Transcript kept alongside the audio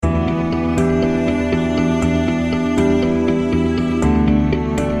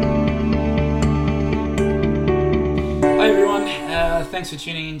Thanks for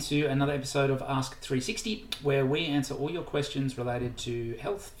tuning in to another episode of Ask 360, where we answer all your questions related to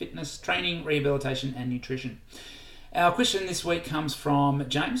health, fitness, training, rehabilitation, and nutrition. Our question this week comes from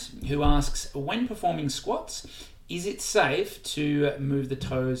James, who asks, when performing squats, is it safe to move the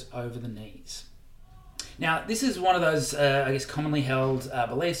toes over the knees? Now, this is one of those, commonly held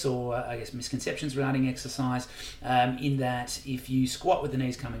beliefs or, misconceptions regarding exercise, in that if you squat with the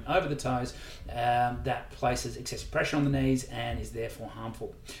knees coming over the toes, that places excessive pressure on the knees and is therefore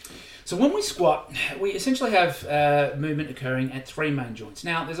harmful. So when we squat, we essentially have movement occurring at three main joints.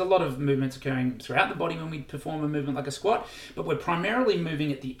 Now, there's a lot of movements occurring throughout the body when we perform a movement like a squat, but we're primarily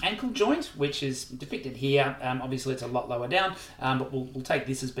moving at the ankle joint, which is depicted here. Obviously, it's a lot lower down, but we'll take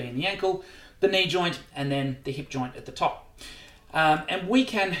this as being the ankle, the knee joint, and then the hip joint at the top. And we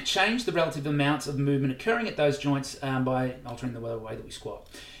can change the relative amounts of movement occurring at those joints by altering the way that we squat.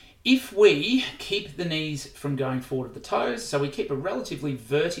 If we keep the knees from going forward of the toes, so we keep a relatively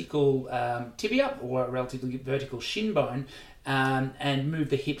vertical tibia or a relatively vertical shin bone, and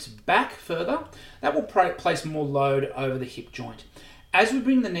move the hips back further, that will place more load over the hip joint. As we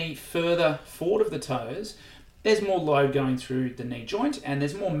bring the knee further forward of the toes, there's more load going through the knee joint and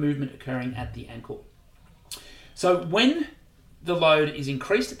there's more movement occurring at the ankle. So when the load is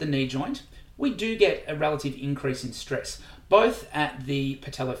increased at the knee joint, we do get a relative increase in stress, both at the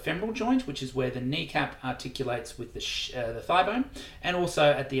patellofemoral joint, which is where the kneecap articulates with the thigh bone, and also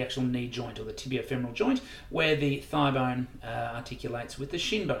at the actual knee joint or the tibiofemoral joint, where the thigh bone articulates with the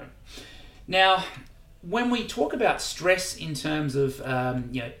shin bone. Now, when we talk about stress in terms of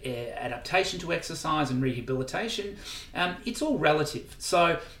adaptation to exercise and rehabilitation, it's all relative.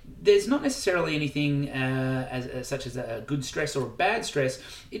 So there's not necessarily anything such as a good stress or a bad stress.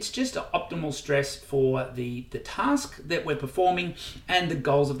 It's just an optimal stress for the task that we're performing and the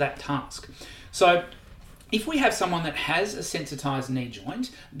goals of that task. So if we have someone that has a sensitized knee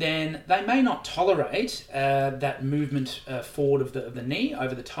joint, then they may not tolerate that movement forward of the knee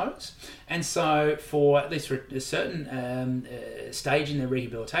over the toes. And so for at least for a certain stage in their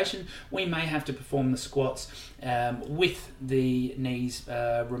rehabilitation, we may have to perform the squats with the knees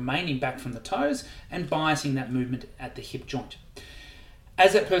remaining back from the toes and biasing that movement at the hip joint.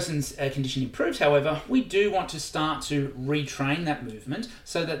 As that person's condition improves, however, we do want to start to retrain that movement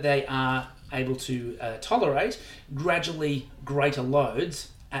so that they are able to tolerate gradually greater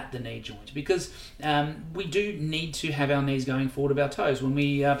loads at the knee joint, because we do need to have our knees going forward of our toes when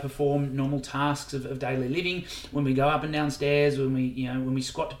we perform normal tasks of daily living, when we go up and down stairs, when we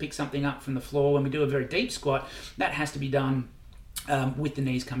squat to pick something up from the floor, when we do a very deep squat, that has to be done with the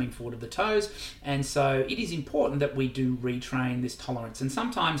knees coming forward of the toes. And so it is important that we do retrain this tolerance. And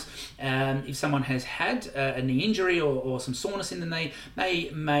sometimes if someone has had a knee injury or some soreness in the knee,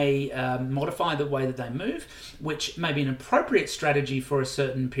 they may modify the way that they move, which may be an appropriate strategy for a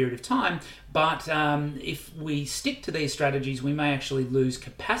certain period of time. But if we stick to these strategies, we may actually lose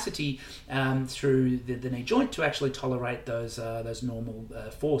capacity through the knee joint to actually tolerate those normal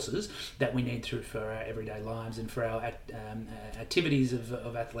forces that we need for our everyday lives and for our activities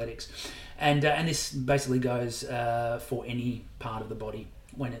of athletics. And this basically goes for any part of the body.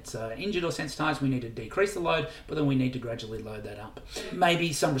 When it's injured or sensitized, we need to decrease the load, but then we need to gradually load that up.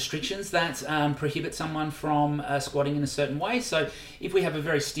 Maybe some restrictions that prohibit someone from squatting in a certain way. So if we have a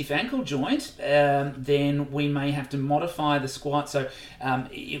very stiff ankle joint, then we may have to modify the squat. So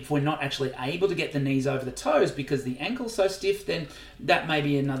if we're not actually able to get the knees over the toes because the ankle's so stiff, then that may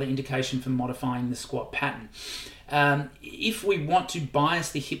be another indication for modifying the squat pattern. If we want to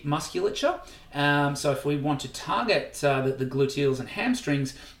bias the hip musculature, so if we want to target the gluteals and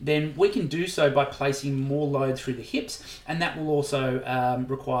hamstrings, then we can do so by placing more load through the hips, and that will also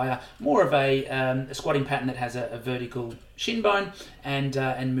require more of a squatting pattern that has a vertical shin bone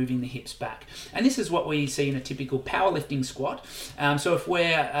and moving the hips back. And this is what we see in a typical powerlifting squat. So if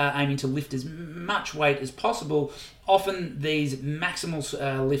we're aiming to lift as much weight as possible, often these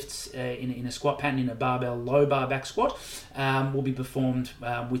maximal lifts in a squat pattern, in a barbell low bar back squat, will be performed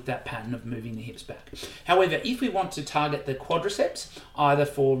with that pattern of moving the hips back. However, if we want to target the quadriceps, either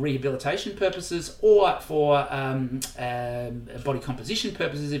for rehabilitation purposes or for body composition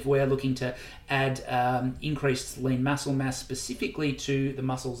purposes, if we're looking to add increased lean muscle mass specifically to the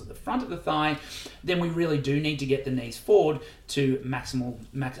muscles at the front of the thigh, then we really do need to get the knees forward to maximally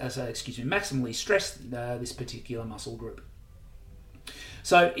stress this particular muscle group.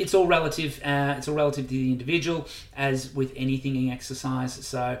 So it's all relative. It's all relative to the individual, as with anything in exercise.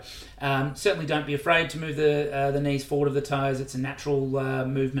 So certainly don't be afraid to move the knees forward of the toes. It's a natural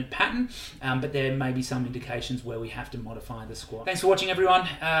movement pattern, but there may be some indications where we have to modify the squat. Thanks for watching, everyone.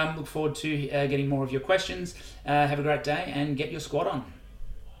 Look forward to getting more of your questions. Have a great day and get your squat on.